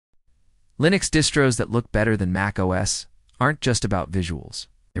Linux distros that look better than macOS aren't just about visuals.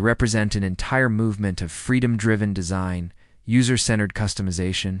 They represent an entire movement of freedom-driven design, user-centered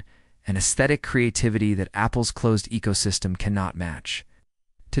customization, and aesthetic creativity that Apple's closed ecosystem cannot match.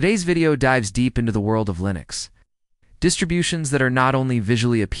 Today's video dives deep into the world of Linux. Distributions that are not only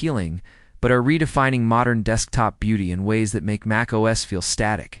visually appealing, but are redefining modern desktop beauty in ways that make macOS feel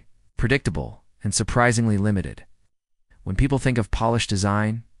static, predictable, and surprisingly limited. When people think of polished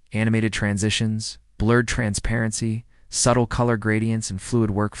design, animated transitions, blurred transparency, subtle color gradients, and fluid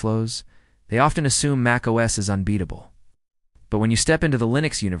workflows, they often assume macOS is unbeatable. But when you step into the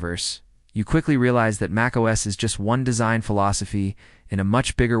Linux universe, you quickly realize that macOS is just one design philosophy in a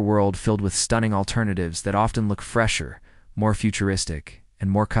much bigger world filled with stunning alternatives that often look fresher, more futuristic, and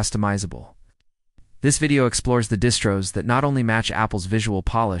more customizable. This video explores the distros that not only match Apple's visual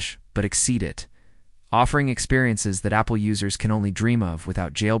polish, but exceed it, offering experiences that Apple users can only dream of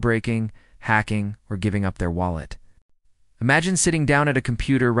without jailbreaking, hacking, or giving up their wallet. Imagine sitting down at a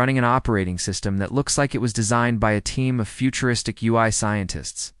computer running an operating system that looks like it was designed by a team of futuristic UI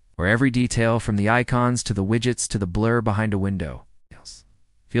scientists, where every detail from the icons to the widgets to the blur behind a window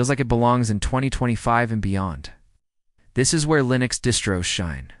feels like it belongs in 2025 and beyond. This is where Linux distros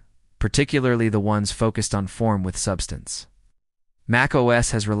shine, particularly the ones focused on form with substance.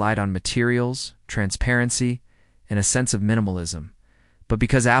 macOS has relied on materials, transparency, and a sense of minimalism, but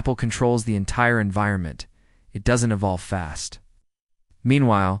because Apple controls the entire environment, it doesn't evolve fast.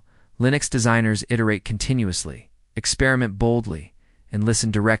 Meanwhile, Linux designers iterate continuously, experiment boldly, and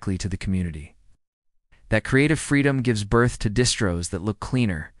listen directly to the community. That creative freedom gives birth to distros that look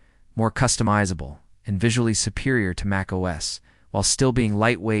cleaner, more customizable, and visually superior to macOS, while still being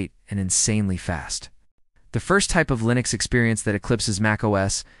lightweight and insanely fast. The first type of Linux experience that eclipses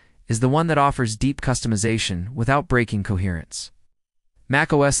macOS is the one that offers deep customization without breaking coherence.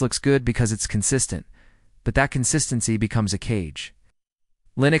 macOS looks good because it's consistent, but that consistency becomes a cage.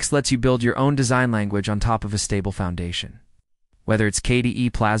 Linux lets you build your own design language on top of a stable foundation. Whether it's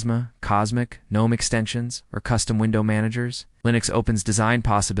KDE Plasma, Cosmic, GNOME extensions, or custom window managers, Linux opens design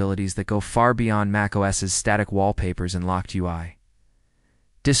possibilities that go far beyond macOS's static wallpapers and locked UI.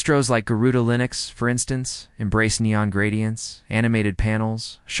 Distros like Garuda Linux, for instance, embrace neon gradients, animated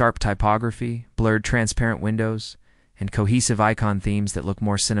panels, sharp typography, blurred transparent windows, and cohesive icon themes that look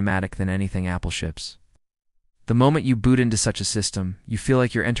more cinematic than anything Apple ships. The moment you boot into such a system, you feel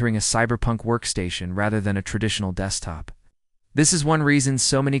like you're entering a cyberpunk workstation rather than a traditional desktop. This is one reason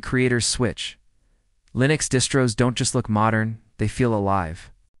so many creators switch. Linux distros don't just look modern, they feel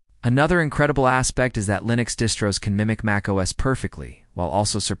alive. Another incredible aspect is that Linux distros can mimic macOS perfectly, while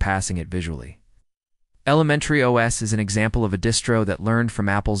also surpassing it visually. Elementary OS is an example of a distro that learned from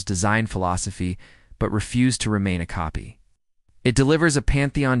Apple's design philosophy, but refused to remain a copy. It delivers a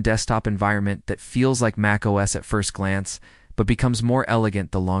Pantheon desktop environment that feels like macOS at first glance, but becomes more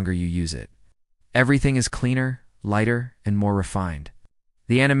elegant the longer you use it. Everything is cleaner, lighter, and more refined.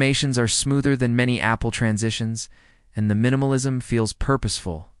 The animations are smoother than many Apple transitions, and the minimalism feels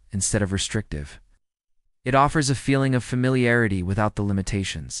purposeful instead of restrictive. It offers a feeling of familiarity without the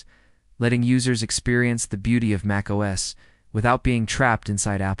limitations, letting users experience the beauty of macOS without being trapped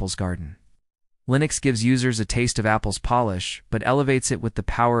inside Apple's garden. Linux gives users a taste of Apple's polish, but elevates it with the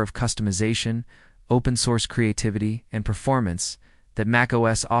power of customization, open-source creativity, and performance that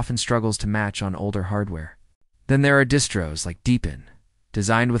macOS often struggles to match on older hardware. Then there are distros like Deepin,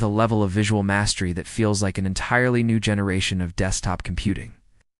 designed with a level of visual mastery that feels like an entirely new generation of desktop computing.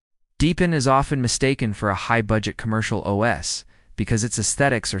 Deepin is often mistaken for a high-budget commercial OS because its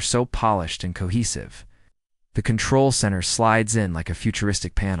aesthetics are so polished and cohesive. The control center slides in like a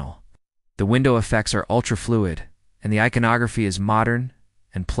futuristic panel. The window effects are ultra-fluid, and the iconography is modern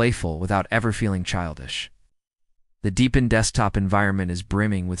and playful without ever feeling childish. The Deepin desktop environment is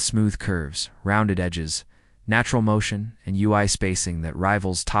brimming with smooth curves, rounded edges, natural motion, and UI spacing that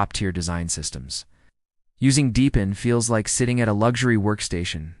rivals top-tier design systems. Using Deepin feels like sitting at a luxury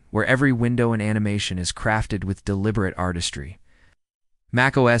workstation where every window and animation is crafted with deliberate artistry.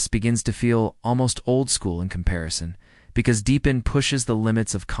 macOS begins to feel almost old school in comparison because Deepin pushes the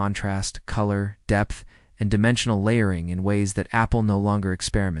limits of contrast, color, depth, and dimensional layering in ways that Apple no longer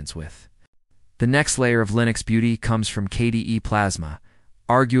experiments with. The next layer of Linux beauty comes from KDE Plasma,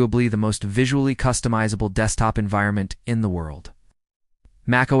 arguably the most visually customizable desktop environment in the world.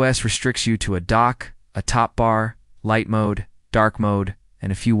 macOS restricts you to a dock, a top bar, light mode, dark mode,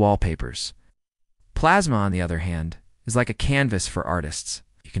 and a few wallpapers. Plasma, on the other hand, is like a canvas for artists.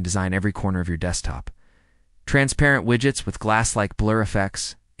 You can design every corner of your desktop. Transparent widgets with glass-like blur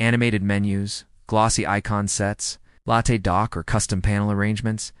effects, animated menus, glossy icon sets, latte dock or custom panel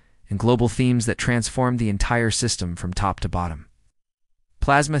arrangements, and global themes that transform the entire system from top to bottom.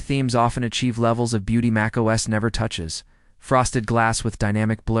 Plasma themes often achieve levels of beauty macOS never touches: frosted glass with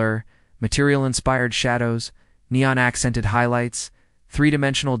dynamic blur, material-inspired shadows, neon-accented highlights,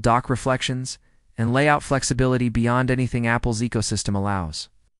 three-dimensional dock reflections, and layout flexibility beyond anything Apple's ecosystem allows.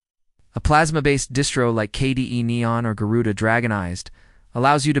 A plasma-based distro like KDE Neon or Garuda Dragonized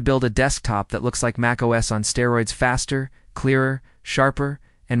allows you to build a desktop that looks like macOS on steroids: faster, clearer, sharper,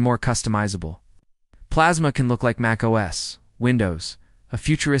 and more customizable. Plasma can look like macOS, Windows, a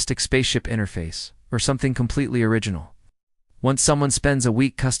futuristic spaceship interface, or something completely original. Once someone spends a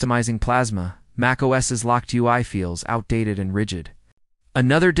week customizing Plasma, macOS's locked UI feels outdated and rigid.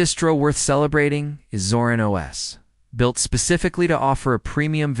 Another distro worth celebrating is Zorin OS, built specifically to offer a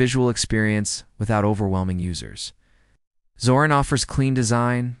premium visual experience without overwhelming users. Zorin offers clean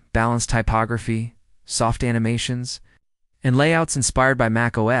design, balanced typography, soft animations, and layouts inspired by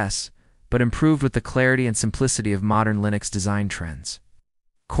macOS, but improved with the clarity and simplicity of modern Linux design trends.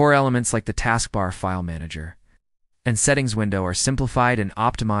 Core elements like the taskbar, file manager, and settings window are simplified and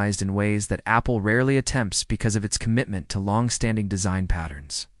optimized in ways that Apple rarely attempts because of its commitment to long-standing design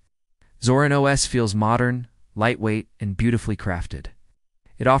patterns. Zorin OS feels modern, lightweight, and beautifully crafted.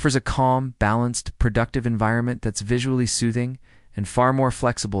 It offers a calm, balanced, productive environment that's visually soothing and far more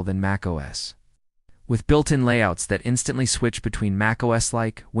flexible than macOS. With built-in layouts that instantly switch between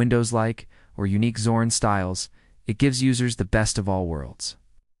macOS-like, Windows-like, or unique Zorin styles, it gives users the best of all worlds.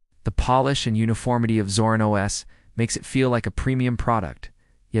 The polish and uniformity of Zorin OS makes it feel like a premium product,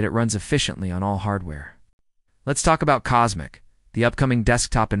 yet it runs efficiently on all hardware. Let's talk about Cosmic, the upcoming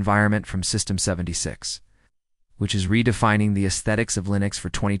desktop environment from System 76, which is redefining the aesthetics of Linux for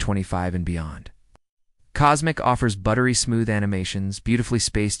 2025 and beyond. Cosmic offers buttery smooth animations, beautifully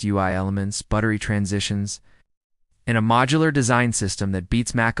spaced UI elements, buttery transitions, and a modular design system that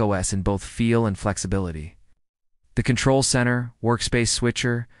beats macOS in both feel and flexibility. The control center, workspace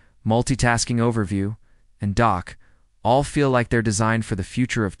switcher, multitasking overview, and dock all feel like they're designed for the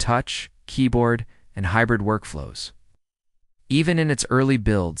future of touch, keyboard, and hybrid workflows. Even in its early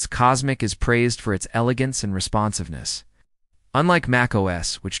builds, Cosmic is praised for its elegance and responsiveness. Unlike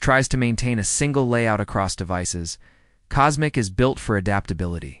macOS, which tries to maintain a single layout across devices, Cosmic is built for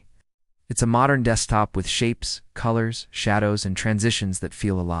adaptability. It's a modern desktop with shapes, colors, shadows, and transitions that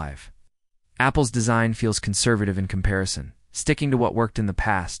feel alive. Apple's design feels conservative in comparison, sticking to what worked in the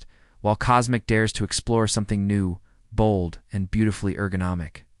past, while Cosmic dares to explore something new, bold, and beautifully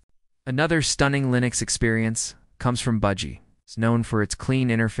ergonomic. Another stunning Linux experience comes from Budgie. It's known for its clean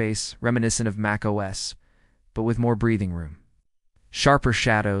interface, reminiscent of macOS, but with more breathing room, sharper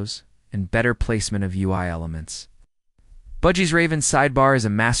shadows, and better placement of UI elements. Budgie's Raven sidebar is a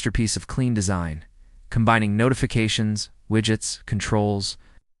masterpiece of clean design, combining notifications, widgets, controls,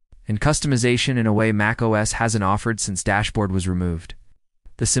 and customization in a way macOS hasn't offered since Dashboard was removed.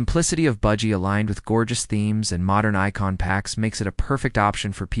 The simplicity of Budgie, aligned with gorgeous themes and modern icon packs, makes it a perfect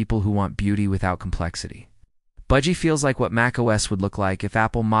option for people who want beauty without complexity. Budgie feels like what macOS would look like if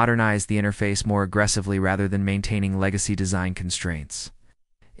Apple modernized the interface more aggressively rather than maintaining legacy design constraints.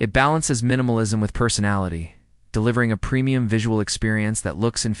 It balances minimalism with personality, delivering a premium visual experience that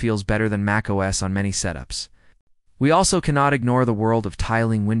looks and feels better than macOS on many setups. We also cannot ignore the world of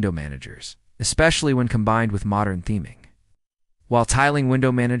tiling window managers, especially when combined with modern theming. While tiling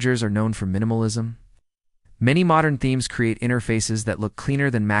window managers are known for minimalism, many modern themes create interfaces that look cleaner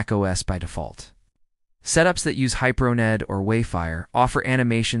than macOS by default. Setups that use HyperONED or Wayfire offer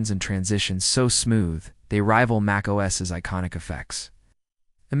animations and transitions so smooth they rival macOS's iconic effects.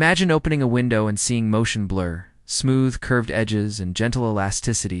 Imagine opening a window and seeing motion blur, smooth, curved edges, and gentle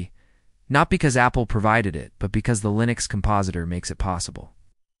elasticity, not because Apple provided it, but because the Linux compositor makes it possible.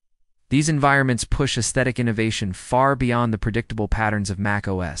 These environments push aesthetic innovation far beyond the predictable patterns of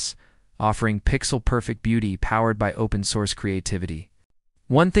macOS, offering pixel-perfect beauty powered by open-source creativity.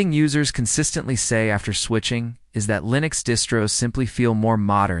 One thing users consistently say after switching is that Linux distros simply feel more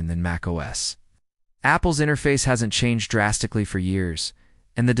modern than macOS. Apple's interface hasn't changed drastically for years,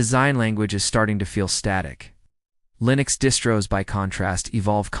 and the design language is starting to feel static. Linux distros, by contrast,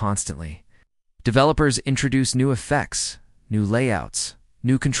 evolve constantly. Developers introduce new effects, new layouts,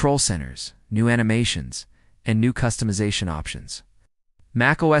 new control centers, new animations, and new customization options.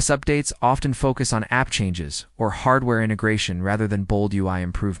 macOS updates often focus on app changes or hardware integration rather than bold UI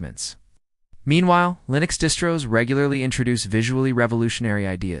improvements. Meanwhile, Linux distros regularly introduce visually revolutionary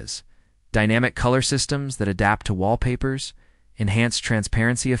ideas: dynamic color systems that adapt to wallpapers, enhanced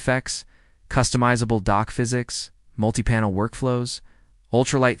transparency effects, customizable dock physics, multi-panel workflows,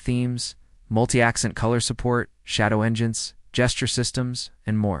 ultralight themes, multi-accent color support, shadow engines, gesture systems,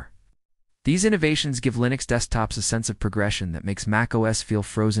 and more. These innovations give Linux desktops a sense of progression that makes macOS feel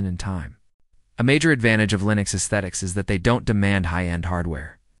frozen in time. A major advantage of Linux aesthetics is that they don't demand high-end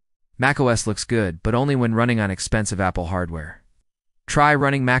hardware. macOS looks good, but only when running on expensive Apple hardware. Try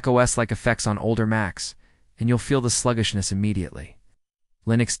running macOS-like effects on older Macs, and you'll feel the sluggishness immediately.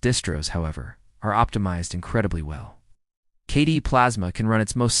 Linux distros, however, are optimized incredibly well. KDE Plasma can run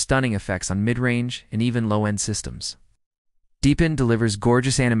its most stunning effects on mid-range and even low-end systems. Deepin delivers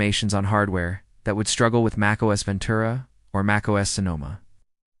gorgeous animations on hardware that would struggle with macOS Ventura or macOS Sonoma.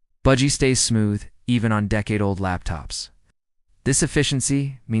 Budgie stays smooth, even on decade-old laptops. This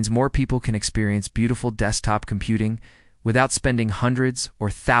efficiency means more people can experience beautiful desktop computing without spending hundreds or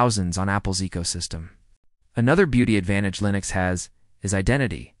thousands on Apple's ecosystem. Another beauty advantage Linux has is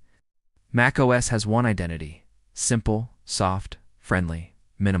identity. macOS has one identity: simple, soft, friendly,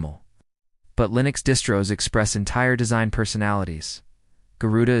 minimal. But Linux distros express entire design personalities.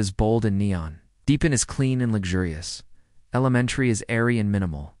 Garuda is bold and neon. Deepin is clean and luxurious. Elementary is airy and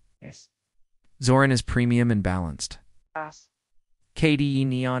minimal. Zorin is premium and balanced. KDE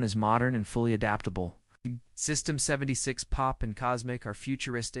Neon is modern and fully adaptable. System 76 Pop and Cosmic are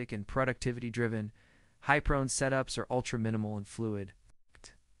futuristic and productivity-driven. Hyper-owned setups are ultra-minimal and fluid.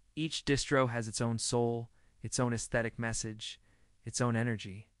 Each distro has its own soul, its own aesthetic message, its own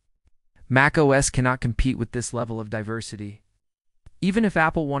energy. macOS cannot compete with this level of diversity. Even if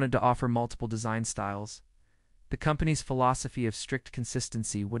Apple wanted to offer multiple design styles, the company's philosophy of strict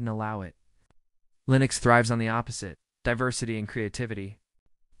consistency wouldn't allow it. Linux thrives on the opposite: diversity and creativity.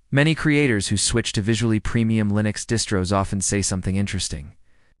 Many creators who switch to visually premium Linux distros often say something interesting.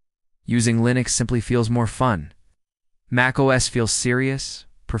 Using Linux simply feels more fun. macOS feels serious,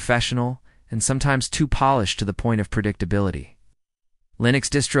 professional, and sometimes too polished to the point of predictability. Linux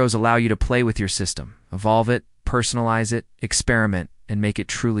distros allow you to play with your system, evolve it, personalize it, experiment, and make it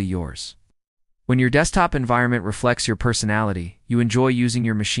truly yours. When your desktop environment reflects your personality, you enjoy using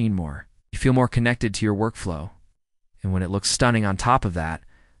your machine more. You feel more connected to your workflow. And when it looks stunning on top of that,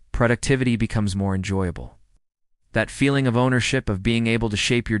 productivity becomes more enjoyable. That feeling of ownership, of being able to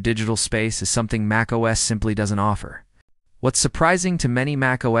shape your digital space, is something macOS simply doesn't offer. What's surprising to many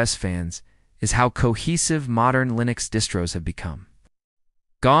macOS fans is how cohesive modern Linux distros have become.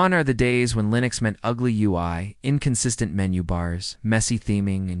 Gone are the days when Linux meant ugly UI, inconsistent menu bars, messy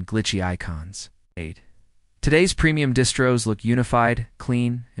theming, and glitchy icons. Today's premium distros look unified,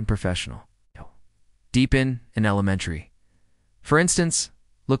 clean, and professional. Deepin and elementary, for instance,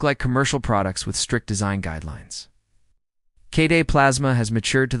 look like commercial products with strict design guidelines. KDE Plasma has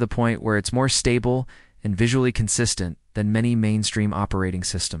matured to the point where it's more stable and visually consistent than many mainstream operating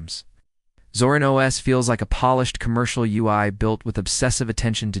systems. Zorin OS feels like a polished commercial UI built with obsessive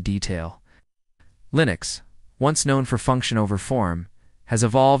attention to detail. Linux, once known for function over form, has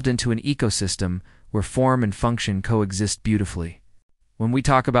evolved into an ecosystem where form and function coexist beautifully. When we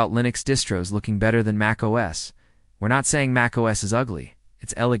talk about Linux distros looking better than macOS, we're not saying macOS is ugly.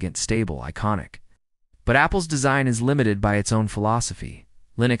 It's elegant, stable, iconic. But Apple's design is limited by its own philosophy.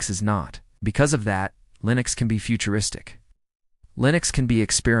 Linux is not. Because of that, Linux can be futuristic. Linux can be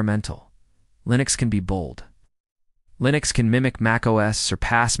experimental. Linux can be bold. Linux can mimic macOS,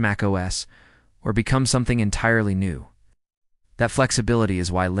 surpass macOS, or become something entirely new. That flexibility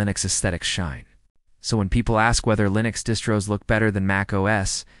is why Linux aesthetics shine. So when people ask whether Linux distros look better than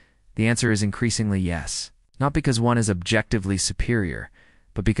macOS, the answer is increasingly yes. Not because one is objectively superior,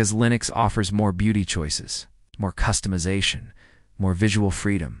 but because Linux offers more beauty choices, more customization, more visual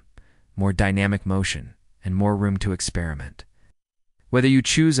freedom, more dynamic motion, and more room to experiment. Whether you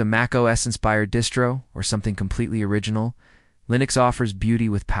choose a macOS-inspired distro or something completely original, Linux offers beauty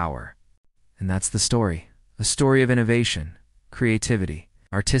with power. And that's the story. A story of innovation, creativity,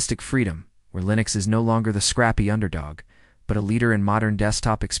 artistic freedom, where Linux is no longer the scrappy underdog, but a leader in modern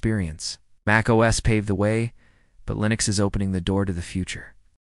desktop experience. macOS paved the way, but Linux is opening the door to the future.